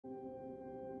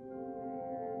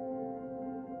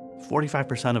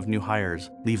45% of new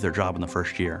hires leave their job in the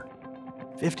first year.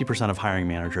 50% of hiring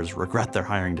managers regret their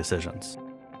hiring decisions.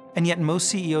 And yet most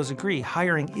CEOs agree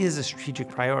hiring is a strategic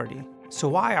priority. So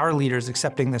why are leaders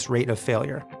accepting this rate of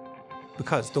failure?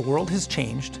 Because the world has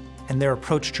changed and their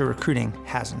approach to recruiting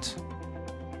hasn't.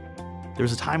 There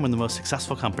was a time when the most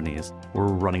successful companies were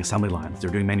running assembly lines, they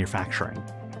were doing manufacturing.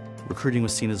 Recruiting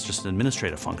was seen as just an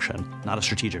administrative function, not a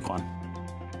strategic one.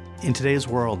 In today's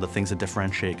world, the things that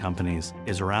differentiate companies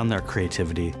is around their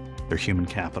creativity, their human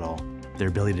capital, their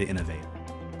ability to innovate.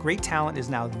 Great talent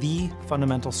is now the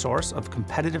fundamental source of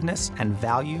competitiveness and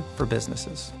value for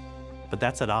businesses. But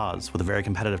that's at odds with a very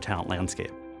competitive talent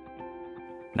landscape.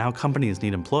 Now companies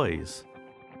need employees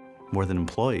more than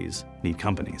employees need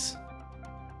companies.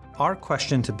 Our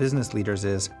question to business leaders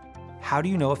is, how do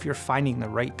you know if you're finding the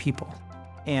right people?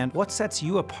 And what sets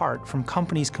you apart from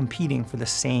companies competing for the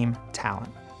same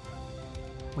talent?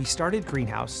 We started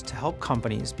Greenhouse to help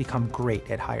companies become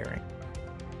great at hiring.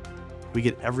 We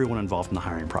get everyone involved in the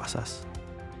hiring process.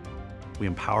 We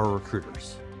empower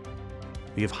recruiters.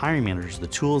 We give hiring managers the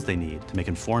tools they need to make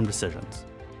informed decisions.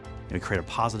 And we create a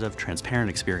positive, transparent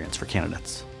experience for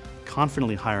candidates.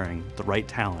 Confidently hiring the right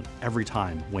talent every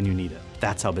time when you need it.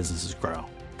 That's how businesses grow.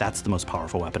 That's the most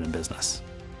powerful weapon in business.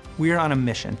 We are on a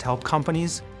mission to help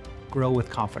companies grow with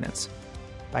confidence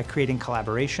by creating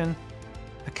collaboration,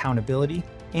 accountability,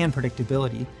 and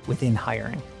predictability within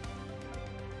hiring.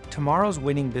 Tomorrow's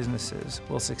winning businesses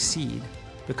will succeed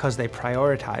because they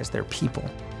prioritize their people.